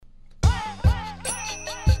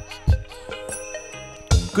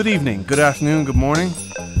Good evening, good afternoon, good morning.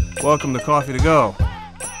 Welcome to Coffee to Go.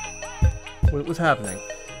 What's happening?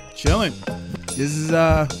 Chilling. This is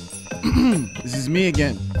this is me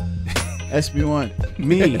again. SB1.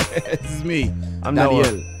 Me. This is me. I'm Daniel.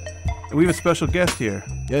 Noah. And we have a special guest here.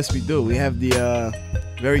 Yes, we do. We have the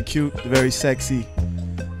very cute, very sexy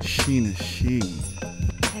Sheena She.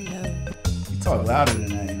 Hello. You talk louder than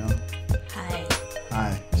that, you know. Hi.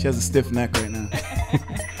 Hi. She has a stiff neck right now.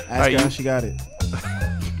 Ask Right, her how you- she got it.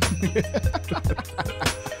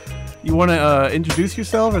 You want to introduce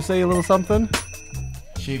yourself or say a little something?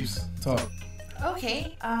 Sheeps, talk.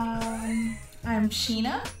 Okay. I'm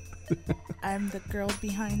Sheena. I'm the girl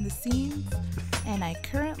behind the scenes, and I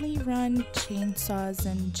currently run Chainsaws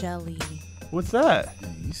and Jelly. What's that? Yeah,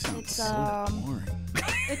 you sound It's, so boring.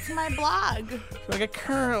 It's my blog. Like I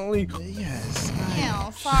currently... Yes.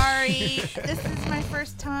 No, sorry. This is my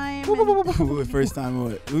first time. First time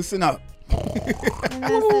what? Loosen up. And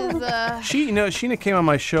this is Sheena came on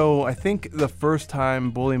my show, I think the first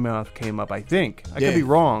time Bully Mouth came up, I think. I Yeah. could be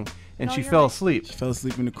wrong. And No, she you're fell right. asleep. She fell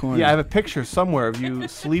asleep in the corner. Yeah, I have a picture somewhere of you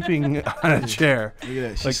sleeping on a chair. Look at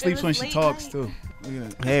that. She Like- sleeps It when was she late talks night. too. Look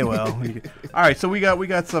at that. Hey, well. All right, so we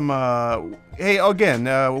got some. Hey, again,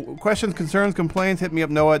 questions, concerns, complaints. Hit me up,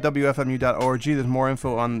 Noah at WFMU.org. There's more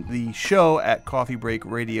info on the show at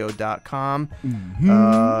coffeebreakradio.com.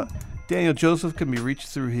 Daniel Joseph can be reached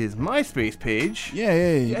through his MySpace page. Yeah.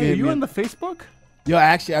 Yeah, are you on the Facebook? Yo,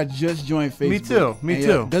 actually, I just joined Facebook. Me too, me And,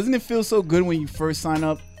 too. Doesn't it feel so good when you first sign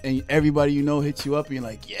up and everybody you know hits you up and you're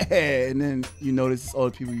like, yeah, and then you notice all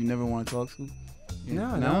the people you never want to talk to?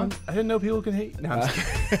 Yeah. No. I didn't know people could hate. No, I'm just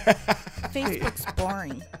kidding. Facebook's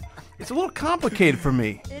boring. It's a little complicated for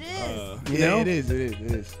me. It is. You Yeah, know? it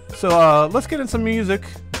is. So let's get in some music.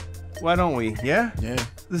 Why don't we? Yeah? Yeah.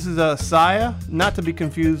 This is Saya, not to be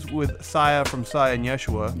confused with Saya from Saya and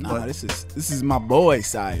Yeshua. Nah, but, this is my boy,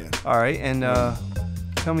 Saya. all right, and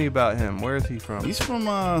tell me about him. Where is he from? He's from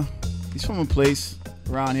a place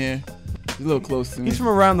around here. He's a little close to me. He's from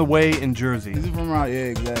around the way in Jersey. He's from around, yeah,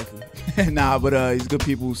 exactly. Nah, but he's good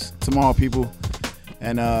people, tomorrow people,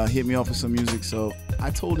 and hit me off with some music. So I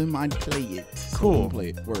told him I'd play it. So Cool. I'm gonna play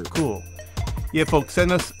it. Word. Cool. Yeah, folks,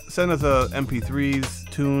 send us MP3s,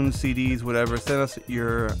 tunes, CDs, whatever. Send us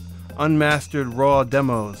your unmastered raw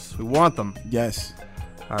demos. We want them. Yes,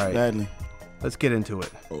 All right, badly. let's get into it.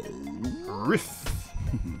 Riff.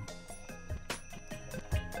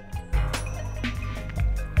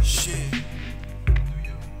 Shit.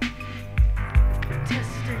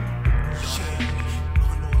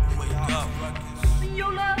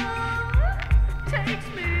 Your love takes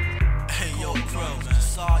me. Hey, yo, Crow, man.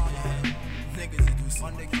 Saw you, man. Niggas that do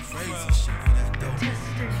some crazy shit for that dope.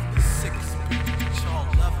 The sickest bitch y'all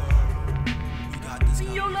ever heard. We got this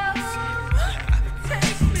guy. Your love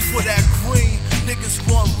takes me. For that green, niggas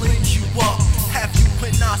want to link you up. Have you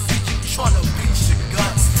when I see you tryna beat your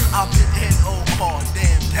guts? I've been in old hard,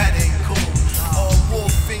 damn, that ain't cool. All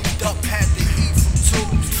wolf fiend up, had to eat from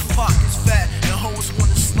tubes. Pockets fat, and hoes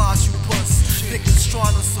wanna slice you puss. Niggas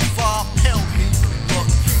tryna survive, hell me look.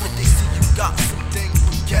 But they see you got something,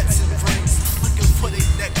 baguettes and rings. Looking for they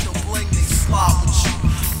neck to bling, they slide with you.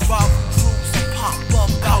 Rival crews pop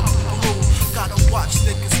up out the blue. Gotta watch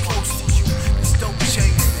niggas close to you. This don't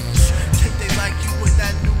change niggas. Think they like you in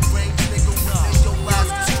that new range, nigga. When they your last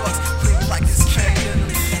destructs, clean like it's Kane.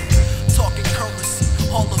 Talking currency,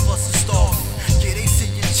 all of us are starving. Yeah, they see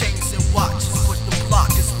your chains and watches, but the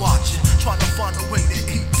block is watching. Trying to find a way to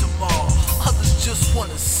eat tomorrow. Others just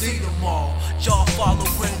wanna see them all. Y'all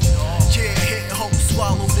following, yeah, hitting home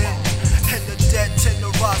swallowed in. And the dead tend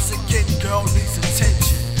to rise again, girl needs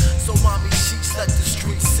attention. So mommy sheets let the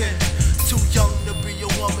streets in. Too young to be a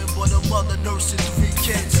woman, but a mother nursing 3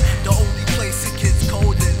 kids. The only place it gets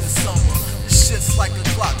cold in the summer. The shit's like a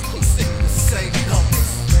clock, we sing the same numbers.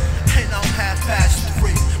 And I'm half past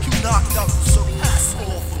 3. You knocked out, so pass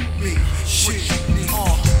off of me. Shit,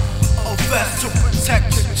 a vest to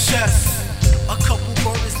protect your chest. A couple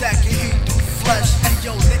burners that can heat through flesh. And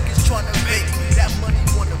yo, niggas tryna make me. That money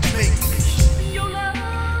wanna make me. Your love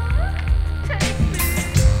takes me.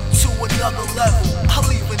 To another level, I'll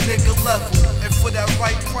leave a nigga level. And for that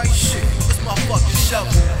right price shit, it's my fucking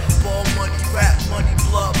shovel. Ball money, rap money,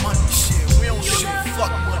 blood money, shit. We don't shit,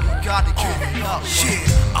 fuck money, gotta get it up. Shit,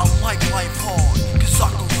 I like life hard, cause I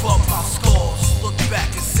can rub my scars. Look back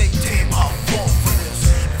and say, damn, I fought for this.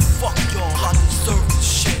 And fuck y'all, I deserve this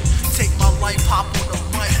shit. Take my life, hop on the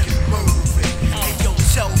mic and murder it. And yo,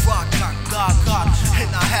 tell Rock I got, and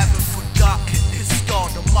I haven't forgotten. His scar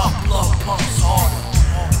to my blood pumps harder.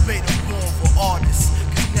 Made him more of an artist.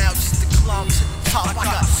 Cause now just to climb to the top, I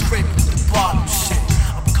got scraping the bottom shit.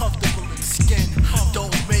 I'm comfortable in skin, don't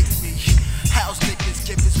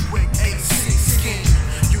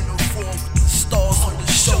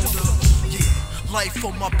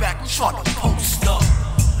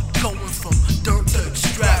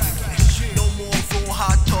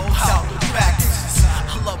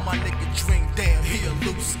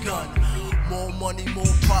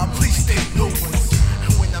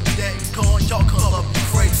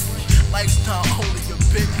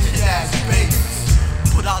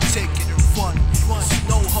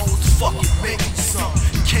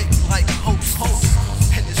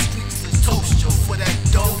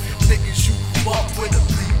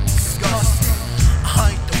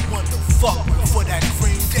with for that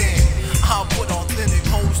green damn. I put authentic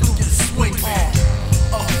hoes through the swing man.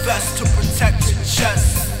 A vest to protect your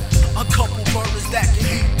chest. A couple burgers that can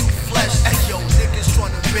heat through flesh. Hey yo, niggas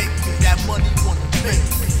tryna bake me, that money wanna make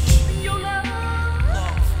me. Your love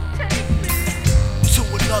Love takes me. to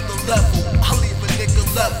another level. I leave a nigga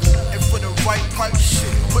level. And for the right price,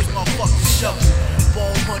 shit, push my fucking shovel.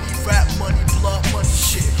 Ball money, rap money, blood money,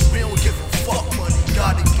 shit. We don't give a fuck money,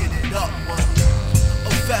 gotta get it up money. A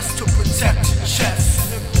vest to protect your chest.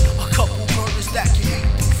 A couple burgers that can eat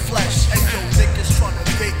through flesh. Hey yo, niggas tryna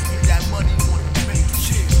bake me, that money wanna make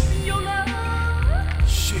shit. Your love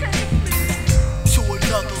Shit. takes me. To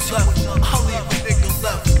another level, I'll leave a nigga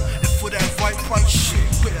level. And for that right price shit,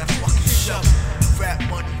 with that fucking shovel. Rap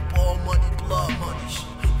money, ball money, blood money.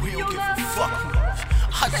 We don't give a fuck money.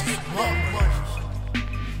 I just want money.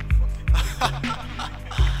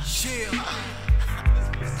 Yeah.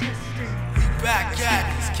 We back at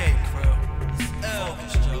this cake, bro.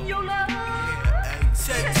 Elvis, Joe. Your love Yeah, hey,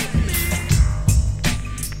 take me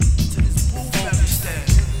to this booth every stand.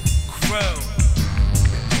 Crow.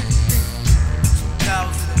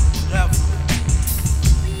 2011.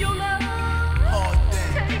 your love Hard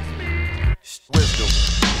day. takes me. Wisdom.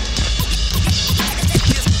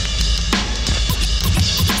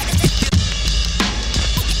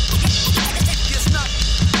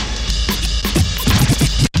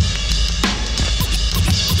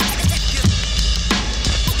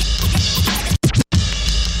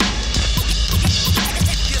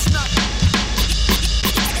 It's not.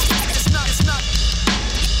 It's not. It's not.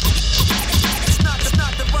 It's not. It's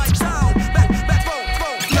not the right time. Back, roll.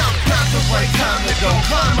 Not the right time to go.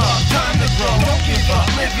 Climb up, time to grow. Don't give up,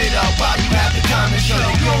 live it up while you have the time to show.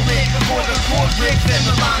 You're it before the chord breaks and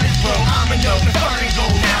the line is broke. I'ma know the final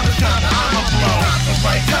goal. Now it's time to I'ma blow. Not the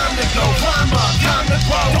right time to go. Climb up, time to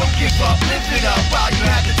grow. Don't give up, live it up while you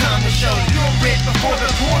have the time to show. You're it before the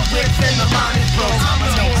chord breaks and the line is broke. I'ma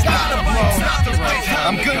know it's gotta blow. Not the right time.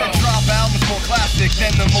 I'm gonna drop albums more classic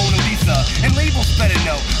than the Mona Lisa. And labels better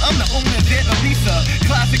know I'm the owner of it, Elisa.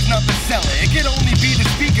 Classic's not the seller. It can only be the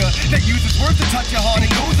speaker that uses words to touch your heart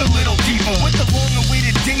and goes a little deeper. With the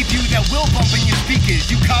long-awaited debut that will bump in your speakers.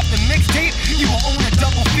 You cop the mixtape, you will own a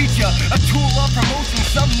double feature. A tool of promotion,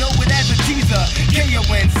 some know it as a teaser.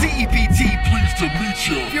 KONCEPT, pleased to meet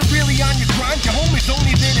you. If you're really on your grind, your home is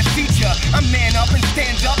only there to feature. I man up and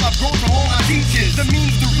stand up, I've grown from all my teachers. The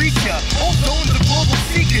means to reach ya, all zones of global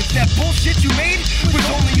seekers. That bullshit you made was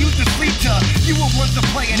only used to sleep to. You were once a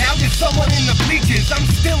player, now you're someone in the bleachers. I'm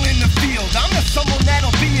still in the field, I'm the someone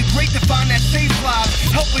that'll be a great to find that safe life,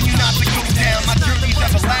 helping you not to go down. My journey's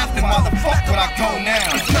everlasting, why the fuck would I go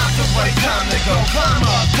now? It's not the right time to go. Climb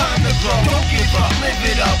up, time to grow. Don't give up, live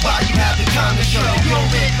it up while you have the time to show. You're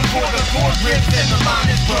it before the chord rips and the line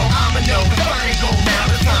is broke. I'ma know the final goal. Now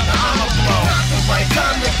it's time to I'ma blow. Not the right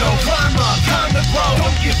time to go. Climb up, time to grow.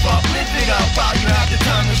 Don't give up, live it up while you have the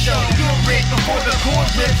time to show. You're it before the chord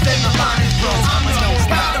rips and the line is broke. I'ma know it's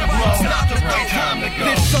gotta blow. Not the right time to go.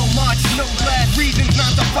 There's so much, no less reasons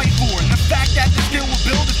not to fight for. And the fact that the skill will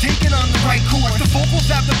build is taking on the right course. The vocals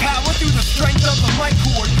have the power through the strength of the mic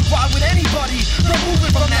cord. Why would anybody remove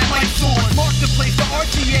it from that mic source? Mark the place, the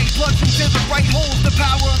RTA plugs into the right holes. The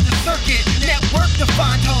power of the circuit, network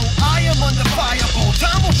defined hoe. I am undefilable.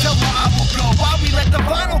 Time will tell where I will go. Why we let the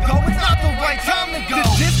vinyl go? It's not the right time to go.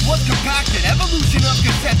 This disc was compacted, evolution of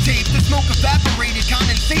cassette tape. The smoke evaporated,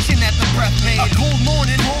 condensation that the breath made. A cold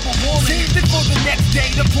morning, global warming. Saved it for the next day.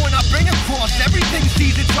 The point I bring across, everything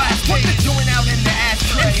sees its last day. Put the joint out in the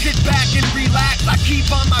ashtray and sit back and relax. I keep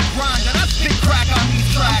on my grind and I spit crack on these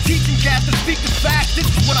tracks. I'm teaching cats to speak the facts. This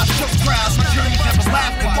is what I show crowds. My journey's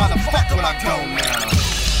everlasting. Why the fuck would I go now?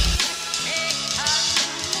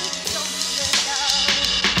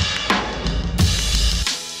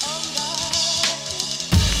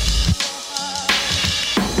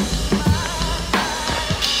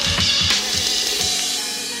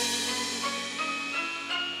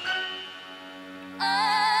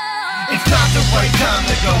 It's not the right time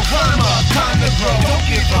to go. Climb up, time to grow. Don't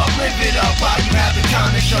give up, live it up while you have the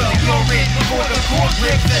time to show. You're it before the chord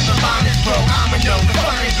rips and the line is broke. I'ma know the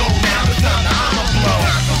final goal. Now it's time to I'ma blow.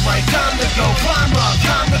 Not the right time to go. Climb up,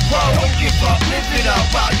 time to grow. Don't give up, live it up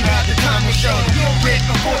while you have the time to show. You're it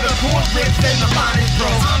before the chord rips and the line is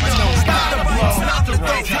broke. I'ma know it's gotta blow. Not the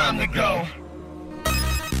right time to go.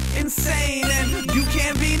 Insane and you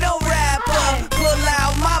can't be no rapper. Pull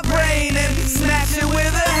out my brain and smash it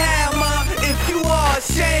with a hammer. If you are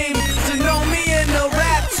ashamed to know me in the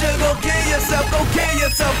rapture, go kill yourself, go kill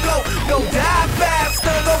yourself, go die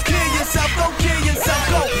faster, go kill yourself, go kill yourself,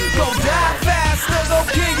 go die faster, go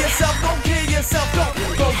kill yourself, go kill yourself,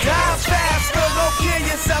 go die faster, go kill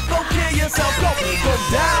yourself, go kill yourself.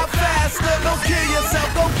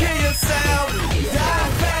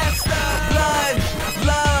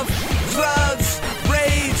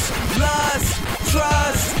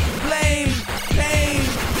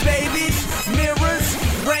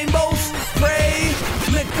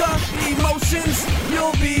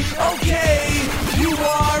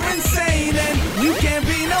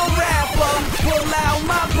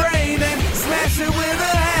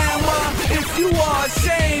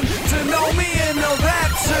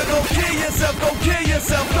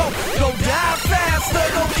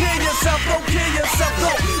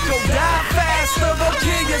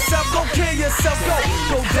 yourself,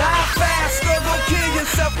 go die faster, go kill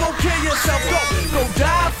yourself, go kill yourself, go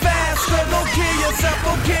die faster, go kill yourself,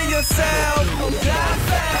 go kill yourself, go die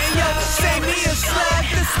faster. Hey yo, say me a slug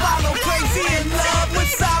to swallow, crazy in love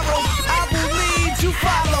with sorrow. I will lead you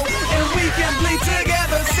follow, and we can bleed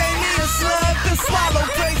together. Say me a slug to swallow,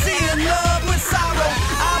 crazy in love with sorrow.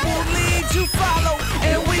 I will lead you follow,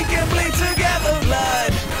 and we can bleed together.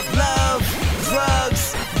 Blood, love,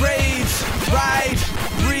 drugs, rage, ride,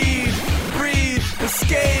 breathe, breathe,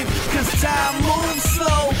 escape, cause time moves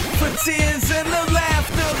slow. For tears and the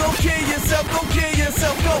laughter, go kill yourself, go kill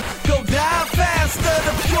yourself, go die faster.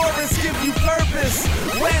 The purists give you purpose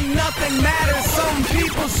when nothing matters. Some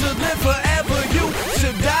people should live forever, you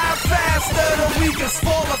should die faster. The weakest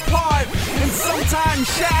fall apart and sometimes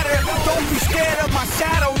shatter. Don't be scared of my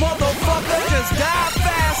shadow, motherfucker, just die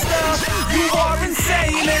faster. You are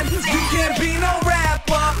insane and you can't be no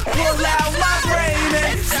rapper. Pull out my brain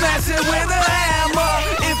and smash it with a hammer.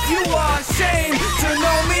 If you are ashamed to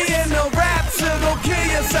know me in the rapture, go kill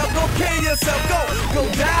yourself, go kill yourself, go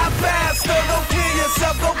die faster, go kill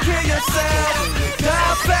yourself, go kill yourself.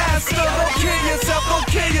 Die faster, go kill yourself, go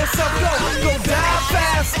kill yourself, go die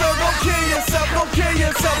faster, go kill yourself, go kill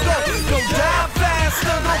yourself, go die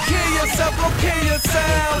faster, go kill yourself, go kill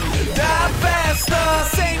yourself. Die faster,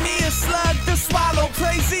 say me a slug to swallow,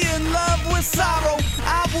 crazy in love with sorrow.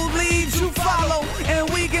 I will lead you follow, and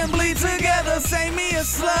we can bleed together. Say me a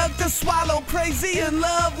slug to swallow, crazy in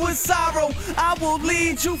love with sorrow. I will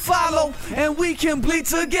lead you follow, and we can bleed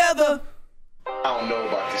together. I don't know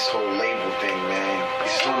about this whole label thing, man.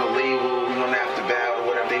 It's just on the label, we don't have to battle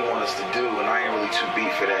whatever they want us to do, and I ain't really too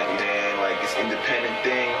beat for that, man. Like, this independent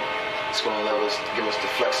thing, it's gonna give us the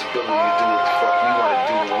flexibility to do what the fuck we wanna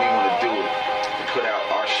do when we wanna do it. To put out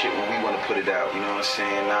our shit when we wanna put it out, you know what I'm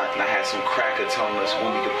saying? Not have some cracker telling us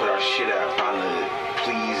when we can put our shit out, trying to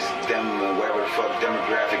please them or whatever the fuck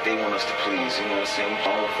demographic they want us to please, you know what I'm saying? We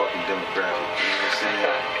our own fucking demographic, you know what I'm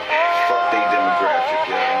saying? Fuck they demographic,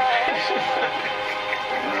 yo. You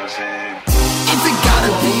know what I'm saying? If it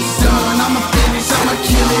gotta be done, I'ma finish, I'ma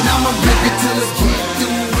kill it, I'ma rip it till it can't do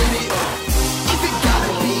with it. If it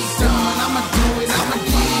gotta be done, I'ma do it, I'ma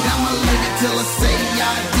get it, I'ma live it till I say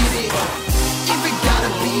I did it. If it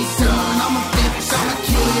gotta be done, I'ma finish, I'ma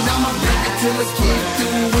kill it, I'ma rip it till it can't do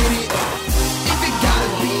with it. If it gotta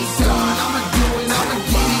be done, I'ma do it, I'ma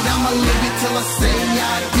get it, I'ma live it till I say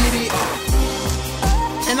I did it.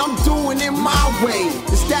 And I'm doing it my way,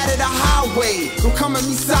 it's that of the highway. Don't come at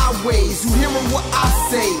me sideways, you hearing what I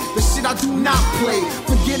say. The shit I do not play,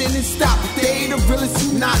 forget it and stop. They the realest,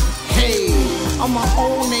 you not. Hey, I'm my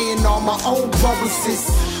own A&R, my own publicist.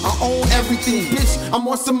 I own everything, bitch, I'm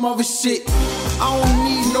on some other shit. I don't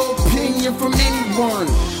need no opinion from anyone.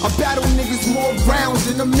 I battle niggas more rounds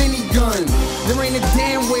than a minigun. There ain't a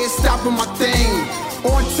damn way of stopping my thing.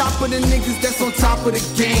 On top of the niggas that's on top of the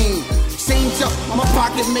game. Change up my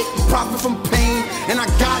pocket, make profit from pain. And I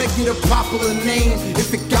gotta get a popular name.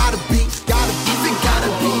 If it gotta be, if it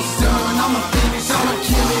gotta be done, I'ma finish, I'ma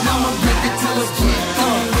kill it, I'ma rip it till it can't do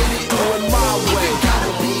with it. On my way. If it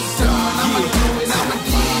gotta be done, I'ma do it, I'ma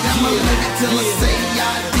get it, I'ma live it till I say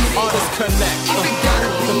I did it. Artists connect. If it gotta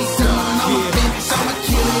be done, I'ma finish, I'ma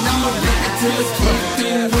kill it, I'ma rip it till it can't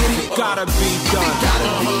do with it. Gotta be done. If it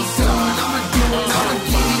gotta be done, I'ma do it, I'ma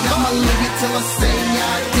get it, I'ma live it till I say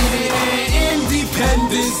I did it.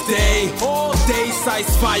 Independence Day, all day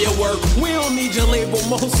Sice firework. We don't need your label,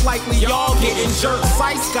 most likely y'all getting jerked.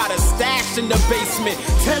 Sice got a stash in the basement,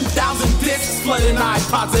 10,000 discs, flooding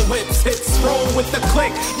iPods and whips. Hits roll with the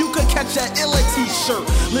click, you could catch a Illa t-shirt.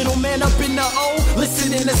 Little man up in the O,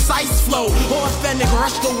 listening to Sice flow. Authentic,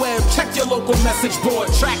 rush the web, check your local message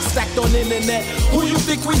board. Tracks stacked on internet, who you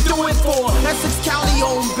think we do it for? Essex County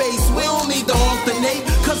owned base, we don't need to alternate,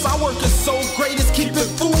 cause our work is so great, it's keeping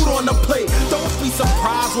food on the plate. Don't be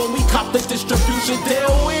surprised when we cop the distribution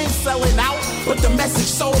deal. We ain't selling out, but the message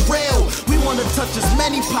so real. We wanna touch as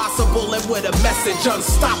many possible, and with a message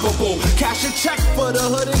unstoppable. Cash a check for the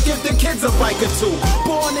hood and give the kids a bike or two.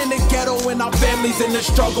 Born in the ghetto and our families in the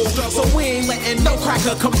struggle, so we ain't letting no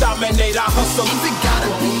cracker come dominate our hustle. If it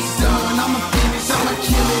gotta be done, I'ma finish, I'ma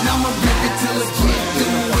kill it, I'ma rip it till it can't do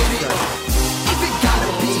with it. If it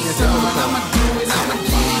gotta be done, I'ma do it, I'ma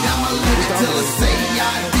get it, I'ma live it till I say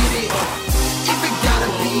I did it. If it gotta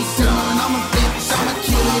be done, I'ma finish, I'ma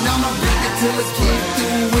kill it, I'ma rip it till it can't do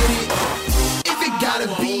with it. If it gotta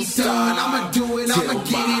be done, I'ma do it, I'ma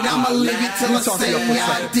get it, I'ma live it till I say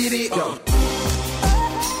I did it.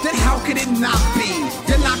 Then how could it not be?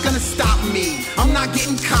 You're not gonna stop me, I'm not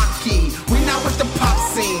getting cocky. We not with the pop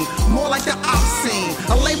scene, more like the op scene.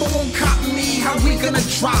 A label won't cop me, how we gonna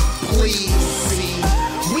drop, please? See,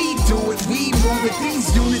 we do it, we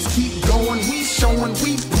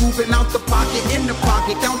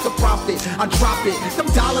I drop it. Them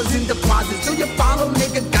dollars in deposits. Do you follow,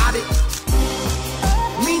 nigga? Got it.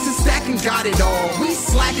 Means and stacking got it all. We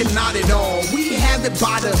slacking not at all. We have it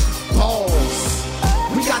by the balls.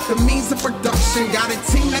 We got the means of production, got a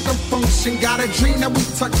team that can function, got a dream that we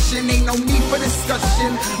touchin', ain't no need for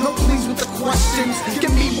discussion, no please with the questions,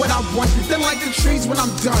 give me what I want, then like the trees when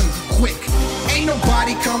I'm done, quick. Ain't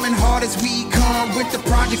nobody coming hard as we come, with the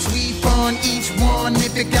projects we fund, each one,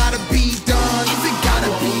 if it gotta be done, if it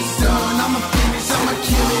gotta be done, I'ma finish, I'ma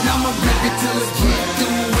kill it, I'ma rip it till it's get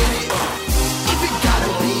through with it. If it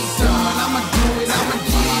gotta be done, I'ma do it, I'ma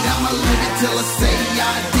get it, I'ma live it till I say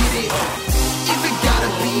I did it.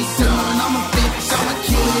 Done. I'ma finish, I'ma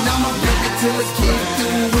kill it, I'ma rip it till it get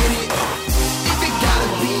through with it. If it gotta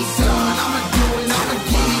be done, I'ma do it, I'ma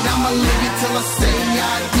get it, I'ma live it till I say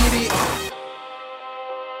I did it.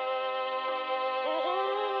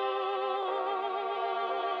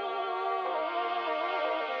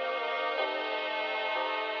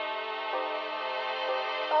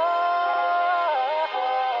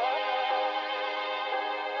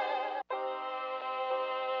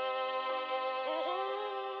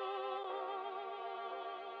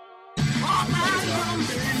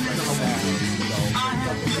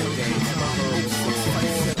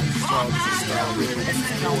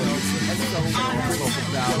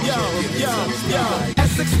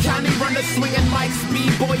 Essex County run the swinging mic,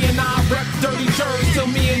 speed boy and I rep dirty jerks till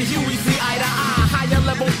me and Huey see eye to eye. Higher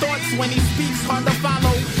level thoughts when he speaks, hard to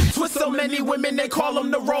follow. Twist so many women, they call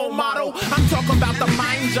him the role model. I'm talking about the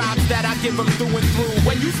mind jobs that I give him through and through.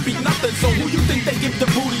 When you speak nothing, so who you think they give the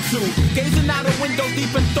booty to? Gazing out a window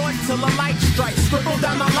deep in thought till a light strikes. Scribble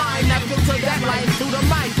down the line, that filter that light through the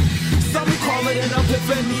mic. Some call it an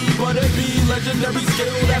epiphany, but it be legendary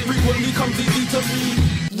skill that frequently comes easy to me.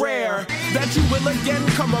 Rare that you will again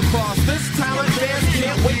come across this talent. Fans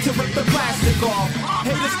can't wait to rip the plastic off.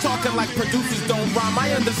 Haters talking like producers don't rhyme.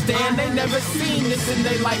 I understand they never seen this in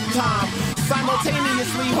their lifetime.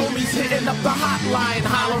 Simultaneously, homies hitting up the hotline,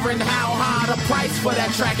 hollering how high the price for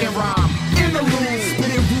that track and rhyme. In the room,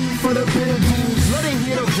 spitting room for the bitter dudes. Let it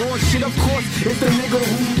hear the raw shit, of course. It's the nigga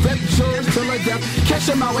who rep jurors till a death. Catch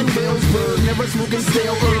him out in Galesburg, never smoking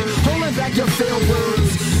stale herb. Holding back your failed words.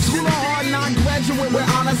 School of hard non-graduate with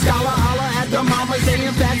honor scholar. Holler at the mama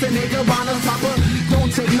saying fast and nigga bonus papa.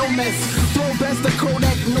 Don't take no mess. Throw best the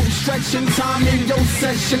Kodak, no stretching. Time in your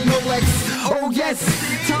session, Rolex. Oh yes,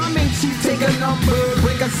 time ain't cheap, take a number.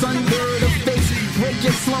 Break a sunbird, a face, break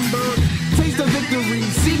your slumber. Taste the victory,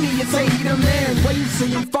 see me and say he the man. Where you see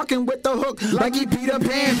him fucking with the hook like he Peter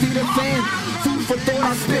Pan, Peter Pan. Food for thought,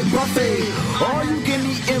 I spit buffet. All you can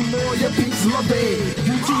eat and more, your peeps love it.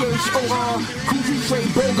 UTHOR, Coogee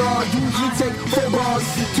Trade Bogard. Usually take 4 bars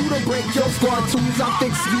to the break your squad tunes. I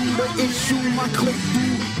fix you, the issue, my click do.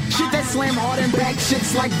 Shit that slam hard and back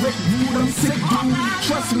shits like Rick Rude. I'm sick, dude.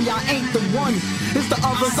 Trust me, I ain't the one. It's the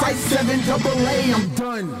other side, 7 AA. I'm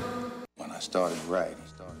done. When I started writing,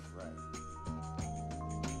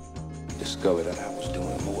 discovered that I was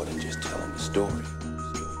doing more than just telling the story.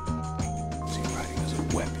 See, writing is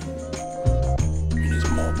a weapon. And it's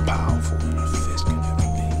more powerful than a fist can ever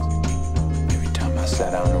be. Every time I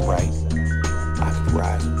sat down to write, I could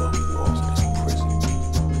rise above the walls of this prison.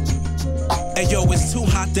 Hey yo, it's too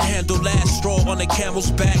hot to handle. Last straw on the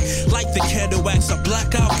camel's back. Like the candle wax, I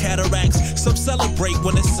black out cataracts. Some celebrate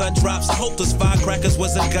when the sun drops. I hope those firecrackers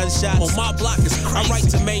wasn't gunshots. On my block is crazy. I write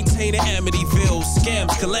to maintain an Amityville.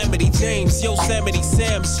 Scams, Calamity James, Yosemite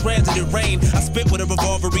Sam, stranded in rain. I spit with a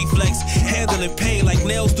revolver reflex, handling pain like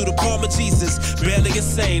nails through the palm of Jesus. Barely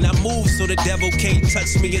insane, I move so the devil can't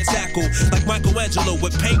touch me and tackle. Like Michelangelo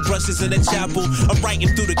with paintbrushes in the chapel. I'm writing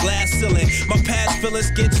through the glass ceiling. My past feelings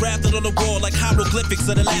get drafted on the wall like hieroglyphics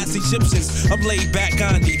of the last Egyptians. I'm laid back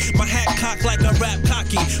Gandhi, my hat cocked like I rap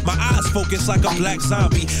cocky. My eyes focused like a black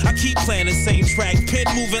zombie. I keep playing the same track, pen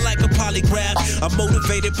moving like a polygraph. I'm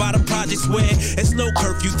motivated by the projects where it's no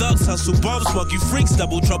curfew. Thugs hustle, bums smug you, freaks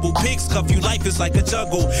double trouble, pigs cuff you. Life is like a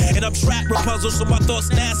jungle, and I'm trapped Rapunzel, so my thoughts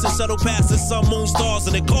nasty. Shuttle past the sun, moon, stars,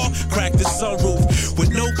 and the car crack the sunroof.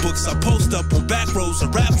 With notebooks, I post up on back roads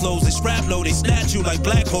and rap flows. They scrap low, they snatch you like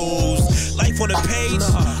black holes. Life on the page,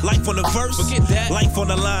 life on the verse, forget that. Life on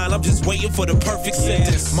the line, I'm just waiting for the perfect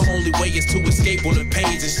sentence. My only way is to escape on the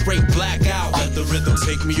page and straight black out. Let the rhythm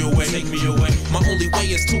take me away, take me away. My only way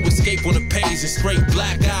is to escape on the page and straight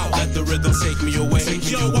black out. Let the rhythm take me away.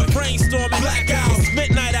 Yo, I'm brainstorming, black out. It's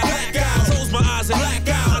midnight, I black out. Close my eyes and black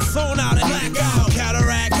out. I zone out and black out.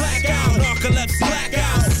 Cataract, black out. Narcolepsy, black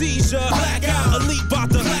out. Seizure, black out. Elite bot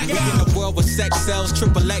the black out. In a world with sex cells,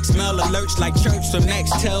 triple X mail alerts like church from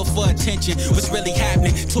Nextel for attention. What's really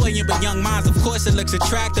happening? Toying with young minds, of course it looks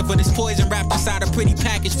attractive, but it's poison wrapped inside a pretty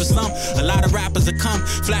package for some. A lot of rappers that come,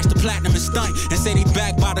 flash the platinum and stunt, and say they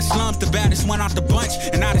back by the slums, the baddest one out the bunch,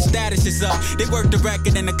 and now the status is up. They work the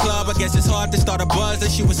record in the club, I guess it's hard to start a buzz,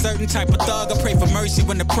 that you a certain type of thug. I pray for mercy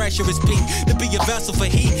when the pressure is peak, to be a vessel for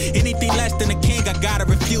heat. Anything less than a king, I gotta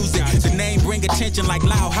refuse it. The name bring attention like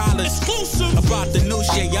loud hollers. Exclusive about the new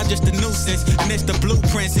shit, y'all just a nuisance, and it's the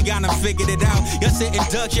blueprint, so y'all done figured it out. Y'all sitting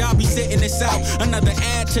ducks, y'all be sitting this out. Another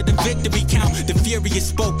add to the victory count. The furious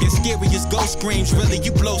spoken, scary as ghost screams. Really,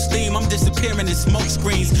 you blow steam, I'm disappearing in smoke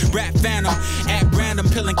screens. Rap phantom, at random,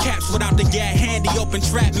 peeling caps without the gat handy. Open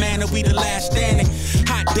trap, man, and we the last standing.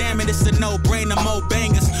 Hot damn it, it's a no-brainer, more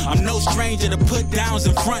bangers. I'm no stranger to put downs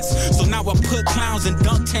and fronts, so now I put clowns in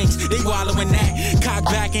dunk tanks. They wallow in that, cock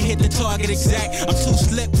back and hit the target exact. I'm too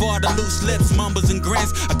slick for all the loose lips, mumbles and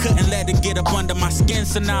grins. I couldn't let it get up under my skin,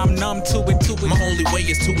 so now I'm numb to it. My only way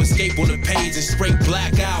is to escape on the page and straight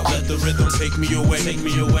black out. Let the rhythm take me away, take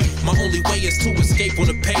me away. My only way is to escape on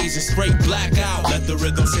the page and straight black out. Let the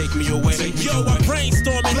rhythm take me away, take me away. I'm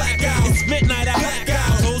brainstorming, black out. It's midnight, I black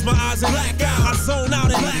out. Close my eyes and black out. I zone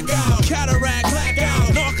out and black out. Cataract, black out.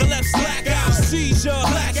 Narcolepsy, black out. Seizure,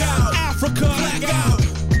 black out. Africa, black out.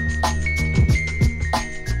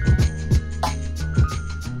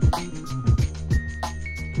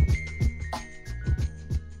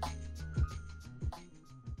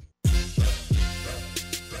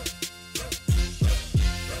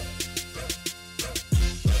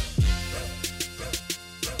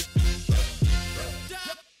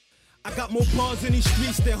 Got more bars in these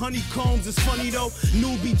streets than honeycombs. It's funny though,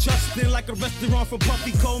 newbie Justin like a restaurant from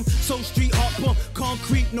Puffy Comb. Soul Street, heart pump,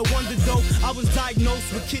 concrete, no wonder though. I was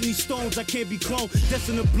diagnosed with kidney stones, I can't be cloned.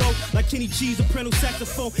 Destined to blow like Kenny G's, a soprano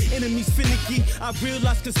saxophone. Enemies finicky, I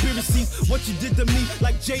realized conspiracies. What you did to me,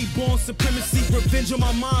 like J-Born supremacy. Revenge on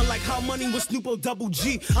my mind, like how money was Snoop O double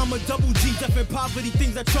G. I'm a double G, death and poverty,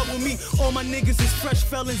 things that trouble me. All my niggas is fresh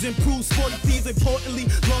felons, improved, sporty thieves, importantly.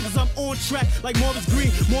 Long as I'm on track, like Maurice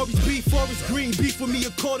Green, Maurice B. Forest Green, beef with me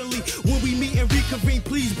accordingly. When we meet and reconvene,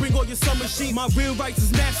 please bring all your summer machine. My real rights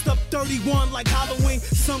is masked up 31 like Halloween.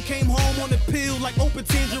 Some came home on the pill like open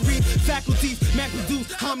tangerine. Faculties, Mac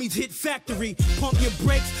produce, homies hit factory. Pump your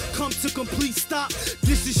brakes, come to complete stop.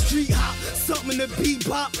 This is street hop, something to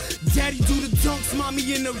bebop. Daddy do the dunks,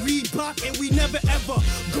 mommy in the Reebok, and we never ever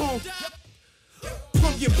gon'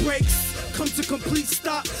 pump your brakes, come to complete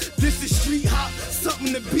stop. This is street hop,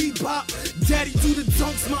 something to bebop. Daddy do the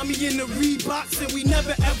dunks, mommy in the Reeboks, and we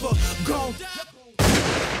never ever gon'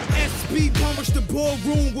 SB rush the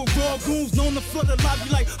ballroom with raw goons, known to flood the lobby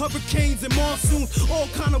like hurricanes and monsoons. All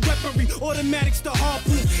kind of weaponry, automatics to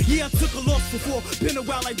harpoons. Yeah, I took a loss before, been a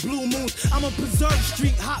while like blue moons. I'm a preserve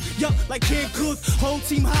street hop, yup, like Cancun's. Whole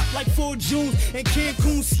team hop like 4 Junes. And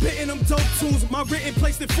Cancun spitting them dope tunes. My written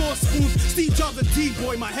placed in 4 spoons. Steve Jobs a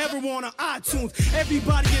D-boy, my heroin on iTunes.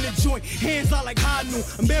 Everybody in the joint, hands out like high noon.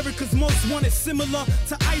 America's most wanted, similar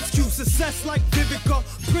to Ice Cube. Success like Vivica,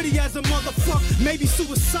 pretty as a motherfucker. Maybe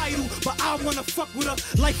suicidal, but I wanna fuck with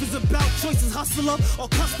her. Life is about choices, hustler or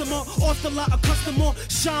customer. Off the lot, a customer.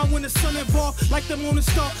 Shine when the sun involved, like the Morning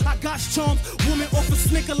Star. I got charms, woman off a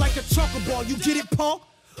snicker like a chocolate bar. You get it, Paul?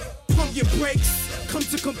 Pump your brakes, come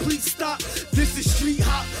to complete stop. This is street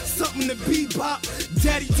hop, something to bebop.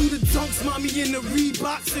 Daddy do the dunks, mommy in the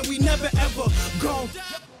Reeboks, and we never ever gon'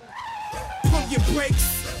 pump your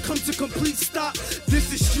brakes, come to complete stop.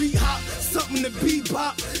 This is street hop, something to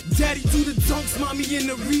bebop. Daddy do the dunks, mommy in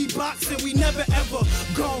the Reeboks, and we never ever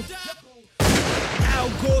gon' Al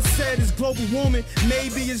Gore said it's global warming.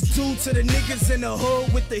 Maybe it's due to the niggas in the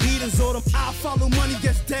hood with the heaters on them. I follow money,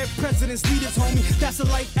 gets dead presidents, leaders, homie. That's a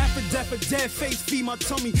life after death, a dead face, feed my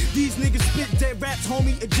tummy. These niggas spit dead rats,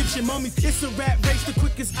 homie, Egyptian mummies. It's a rat race, the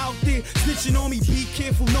quickest out there. Snitching on me, be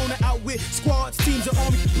careful, known to outwit. Squads, teams are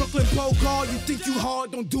on me. Brooklyn Bogart, you think you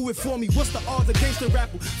hard, don't do it for me. What's the odds against the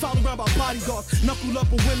rapper? Followed around by bodyguards. Knuckle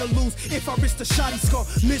up or win or lose. If I risk the shotty scar,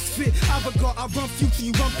 misfit, avant-garde. I run future,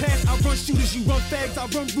 you run past. I run shooters, you run fags. I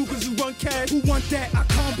run Rugers, you run cash. Who want that? I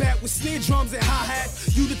combat with snare drums and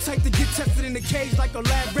hi-hats. You the type to get tested in the cage like a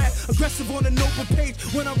lab rat. Aggressive on the notebook page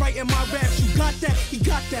when I'm writing my raps. You got that? He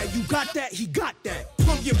got that. You got that? He got that.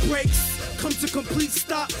 Pump your brakes, come to complete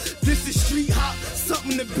stop. This is street hop,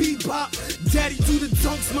 something to bebop. Daddy do the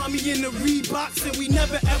dunks, mommy in the Reeboks, and we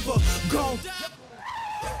never ever gon'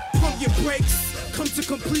 pump your brakes, come to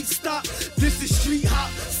complete stop. This is street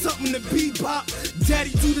hop, something to bebop.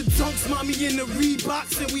 Daddy do the dunks, mommy in the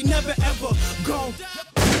Reeboks, and we never ever gon'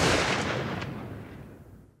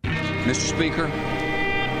 Mr. Speaker,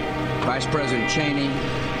 Vice President Cheney,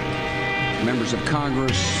 members of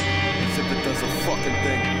Congress. As if it does a fucking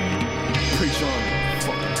thing. Preach on,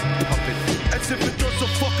 fucking puppet. As if it does a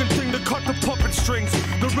fucking thing to cut the puppet strings.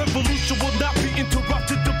 The revolution will not be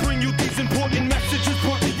interrupted to bring you these important messages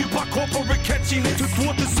brought to you by corporate catchiness. To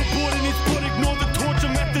thwart the subordinates but ignore the torture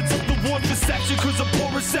methods of the war's deception. Cause of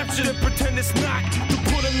poor reception and pretend it's not. To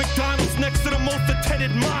put a McDonald's next to the most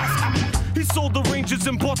attended mosque. He sold the Rangers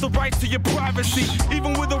and bought the rights to your privacy.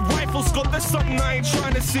 Even with a rifle scope, that's something I ain't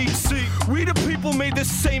trying to see. See, we the people made the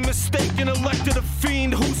same mistake and elected a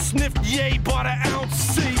fiend who sniffed yay by the ounce.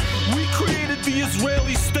 See, we created the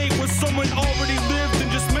Israeli state where someone already lived and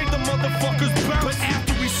just made the motherfuckers bounce. But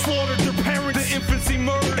after we slaughtered their parents, the infants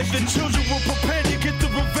emerged, and the children were prepared to get the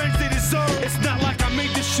revenge they deserve. It's not like I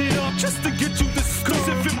made this shit up just to get you this. Cause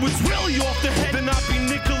if it was really off the head, then I'd be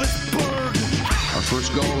Nicholas Berg. Our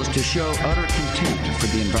first goal is to show utter contempt for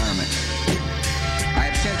the environment. I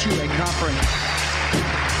have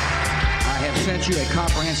sent you a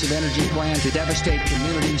comprehensive energy plan to devastate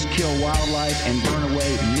communities, kill wildlife, and burn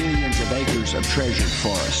away millions of acres of treasured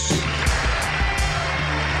forests.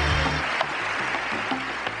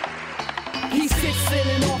 He sits in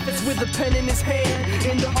an office with a pen in his hand.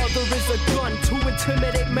 In the other is a gun to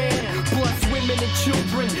intimidate man. Plus women and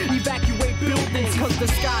children evacuate buildings cause the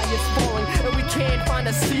sky is falling and we can't find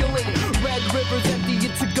a ceiling. Red rivers empty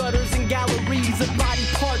into gutters and galleries, and body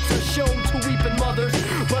parts are shown to weeping mothers.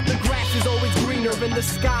 But the grass is always greener and the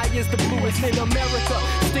sky is the bluest. In America,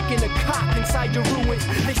 sticking a cock inside your ruins.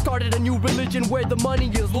 They started a new religion where the money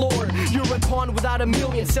is Lord. You're a pawn without a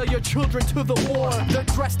million, sell your children to the war. They're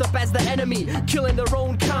dressed up as the enemy, killing their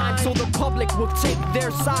own kind, so the public will take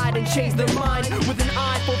their side and change their mind. With an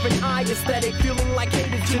eye for an eye aesthetic, feeling like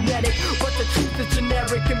hate is genetic, but the truth is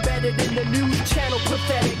generic. Embedded in the news channel,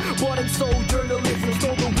 pathetic. Bought and sold journalism,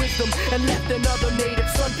 stole the wisdom, and left another native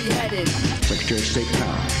son beheaded. Secretary of State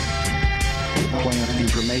Powell plant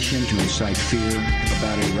information to incite fear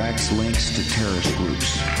about Iraq's links to terrorist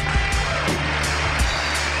groups.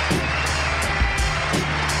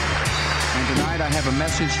 And tonight I have a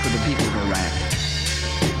message for the people of Iraq.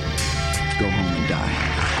 Go home and die.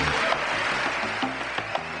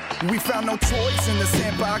 We found no toys in the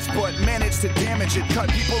sandbox, but managed to damage it.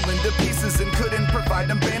 Cut people into pieces and couldn't provide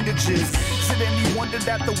them bandages. Is it any wonder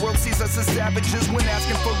that the world sees us as savages when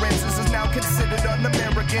asking for answers is now considered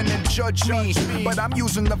un-American and judge me? But I'm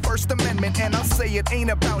using the First Amendment and I'll say it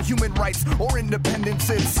ain't about human rights or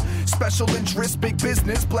independence. It's special interest, big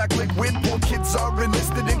business, black liquid. Poor kids are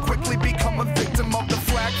enlisted and quickly become a victim of the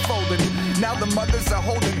flag folding. Now the mothers are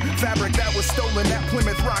holding fabric that was stolen at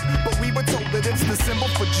Plymouth Rock, but we were told that it's the symbol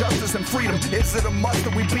for justice and freedom. Is it a must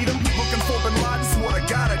that we beat them? Looking for Bin Laden, swear to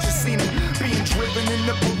God I just seen him being driven in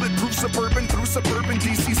the bulletproof Suburban through suburban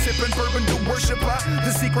DC, sipping bourbon to worship the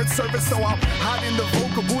Secret Service. So I'll hide in the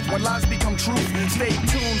vocal booth when lies become truth. Stay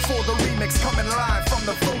tuned for the remix coming live from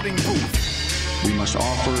the voting booth. We must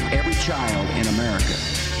offer every child in America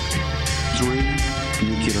 3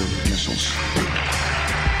 nuclear missiles.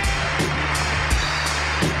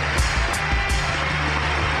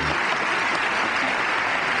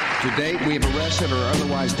 To date, we have arrested or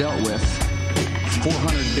otherwise dealt with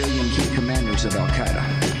 400 billion key commanders of Al-Qaeda,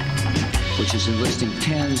 which is enlisting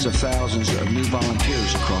tens of thousands of new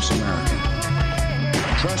volunteers across America.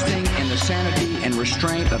 Trusting in the sanity and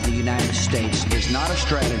restraint of the United States is not a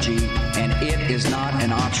strategy, and it is not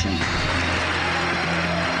an option.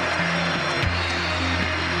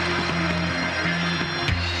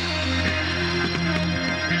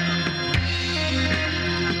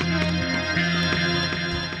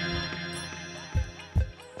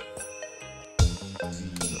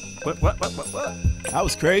 What? That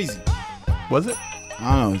was crazy. Was it?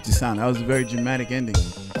 I don't know. It just sounded. That was a very dramatic ending.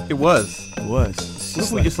 It was. It was. What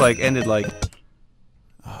if we just like ended like,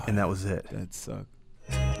 and that was it? That sucked.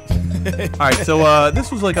 All right, so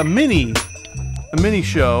this was like a mini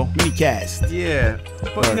show, mini cast. Yeah,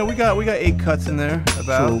 but you know we got 8 cuts in there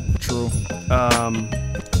about. True.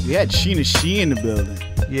 We had Sheena She in the building.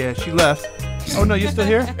 Yeah, she left. Oh no, you're still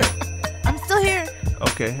here? I'm still here.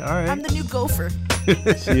 Okay, all right. I'm the new gopher.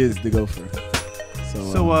 She is the gopher.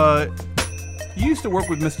 So you used to work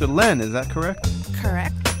with Mr. Len, is that correct?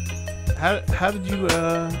 Correct. How did you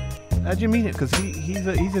how'd you meet him? Because he's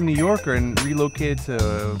a New Yorker and relocated to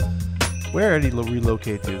where did he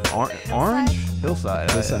relocate to? Orange? Hillside.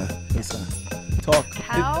 Talk.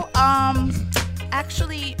 How?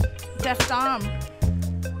 Actually, Def Dom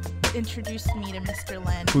introduced me to Mr.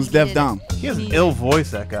 Len. Who's Def Dom? He has an ill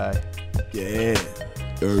voice, that guy. Yeah.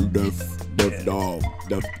 Def Dom.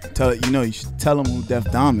 You should tell him who Def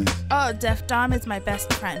Dom is. Oh, Def Dom is my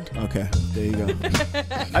best friend. Okay, there you go.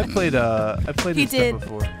 I played his stuff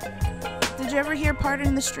before. Did you ever hear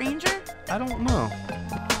Pardon the Stranger? I don't know.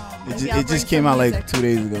 It just came out like 2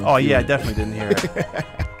 days ago. Oh yeah, I definitely didn't hear it.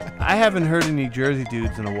 I haven't heard any Jersey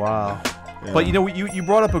dudes in a while. Yeah. But you know, you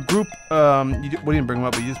brought up a group. We didn't bring them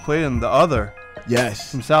up, but you just played them. The Other.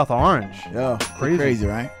 Yes. From South Orange. Yo, crazy,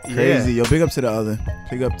 right? Yeah. Crazy. Yo, big up to The Other.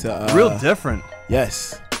 Big up to. Real different.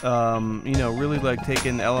 Yes. You know, really like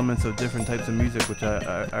taking elements of different types of music, which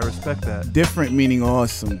I respect that. Different meaning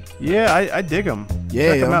awesome. Yeah, I dig them.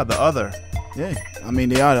 Yeah, Check them yo. out. The Other. Yeah, I mean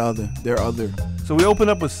they are The Other. They're Other. So we opened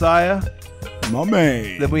up with Saya. My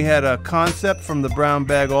man. Then we had a Concept from the Brown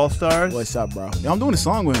Bag All Stars. What's up, bro? Yo, I'm doing a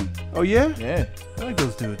song with him. Oh yeah? Yeah. I like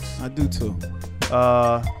those dudes. I do too.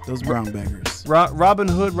 Those brown baggers. Robin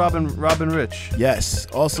Hood, Robin Rich. Yes,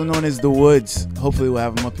 also known as The Woods. Hopefully we'll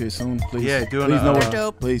have him up here soon, please. Yeah, doing please, a, no,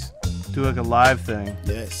 dope. please. Do like a live thing.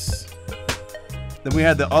 Yes. Then we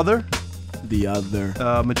had The Other. The Other.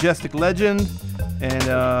 Majestic Legend, and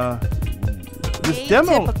this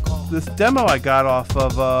demo I got off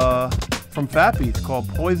of from Fappy's called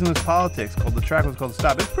Poisonous Politics. The track was called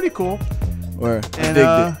Stop. It's pretty cool.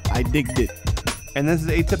 I digged it. And this is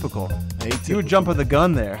Atypical. You were jumping the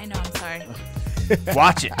gun there. I know, I'm sorry.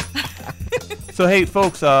 Watch it. So hey,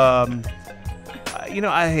 folks, you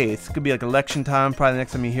know, it's gonna be like election time. Probably the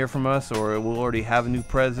next time you hear from us, or we'll already have a new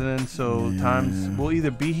president. So times we'll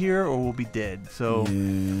either be here or we'll be dead. So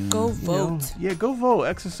go vote. Go vote.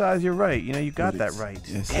 Exercise your right. You know, you got that right.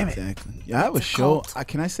 Yes, Damn exactly. Yeah, I have a show.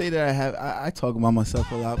 Can I say that I talk about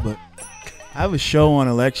myself a lot, but I have a show on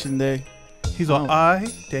election day. He's on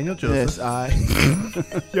Daniel Joseph. Yes, I.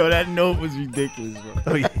 Yo, that note was ridiculous, bro.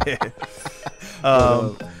 Oh yeah.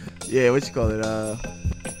 Yeah, what you call it?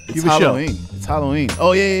 It's Give a show. Halloween. It's Halloween.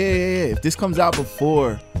 Oh yeah. If this comes out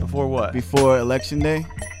before what? Before election day.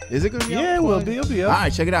 Is it gonna be out? Yeah, before? it'll be up. All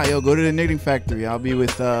right, check it out, yo. Go to the Knitting Factory. I'll be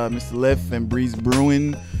with Mr. Liff and Breeze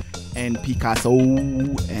Bruin and Picasso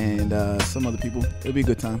and some other people. It'll be a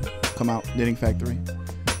good time. Come out, Knitting Factory.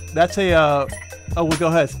 That's a. Well, go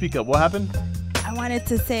ahead. Speak up. What happened? I wanted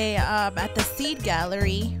to say at the Seed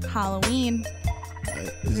Gallery, Halloween,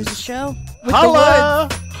 there's a show with Holla!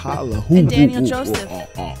 The Woods Holla. and Daniel Joseph.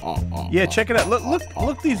 Yeah, check it out.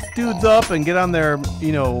 Look these dudes up and get on their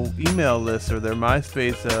email list or their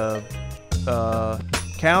MySpace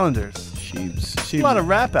calendars. Sheebs. A lot of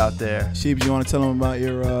rap out there. Sheebs, you want to tell them about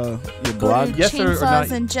your Go blog? to Yes or not?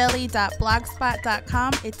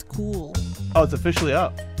 chainsawsandjelly.blogspot.com. It's cool. Oh, it's officially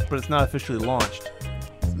up, but it's not officially launched.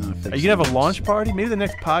 Are you gonna have a launch party? Maybe the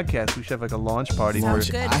next podcast we should have like a launch party. Sounds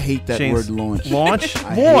for good. I hate that Shane's- word launch. Launch?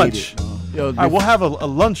 I Launch. hate it, bro. All right, we'll have a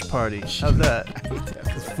lunch party. How's that?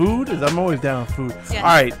 Food? I'm always down with food. Yeah. All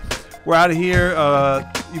right, we're out of here.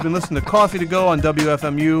 You've been listening to Coffee to Go on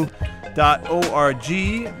WFMU.org,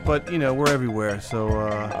 but we're everywhere. So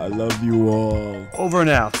I love you all. over and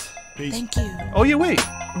out. Thank you. Oh yeah, wait.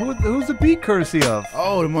 Who's the beat courtesy of?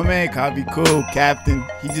 Oh, my man, Copy Cool, Captain.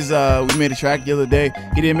 He just we made a track the other day.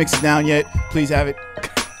 He didn't mix it down yet. Please have it.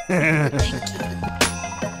 Thank you.